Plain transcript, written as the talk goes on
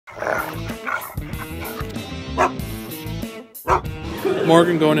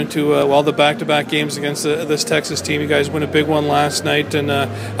Morgan, going into the back-to-back games against this Texas team. You guys win a big one last night, and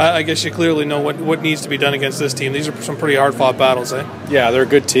I guess you clearly know what needs to be done against this team. These are some pretty hard-fought battles, eh? Yeah, they're a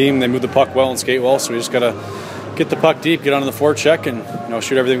good team. They move the puck well and skate well, so we just got to get the puck deep, get onto the forecheck, and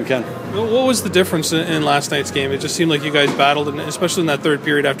shoot everything we can. What was the difference in last night's game? It just seemed like you guys battled, and especially in that third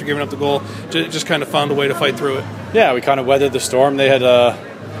period after giving up the goal, just kind of found a way to fight through it. Yeah, we kind of weathered the storm. They had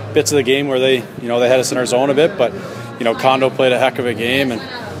bits of the game where they had us in our zone a bit, but Kondo played a heck of a game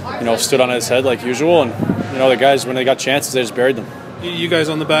and stood on his head like usual. And the guys, when they got chances, they just buried them. You guys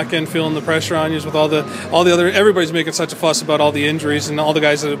on the back end feeling the pressure on you with all the other, everybody's making such a fuss about all the injuries and all the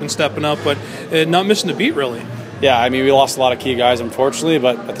guys that have been stepping up, but not missing a beat really. Yeah, I mean, we lost a lot of key guys, unfortunately,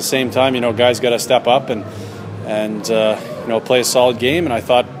 but at the same time, guys got to step up and play a solid game. And I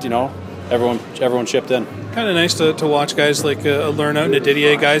thought, everyone chipped in. Kind of nice to watch guys like Lerna and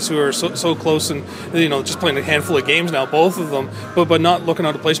Didier, guys who are so close and just playing a handful of games now, both of them, but not looking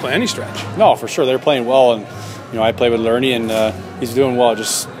out of place by any stretch. No, for sure, they're playing well, and I play with Lerny, and he's doing well.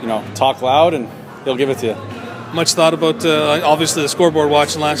 Just talk loud, and he'll give it to you. Much thought about obviously the scoreboard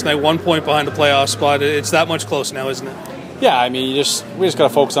watching last night. 1 point behind the playoff spot. It's that much close now, isn't it? Yeah, I mean, we just got to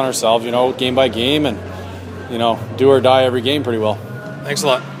focus on ourselves, game by game, and do or die every game pretty well. Thanks a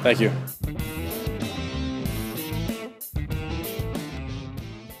lot. Thank you.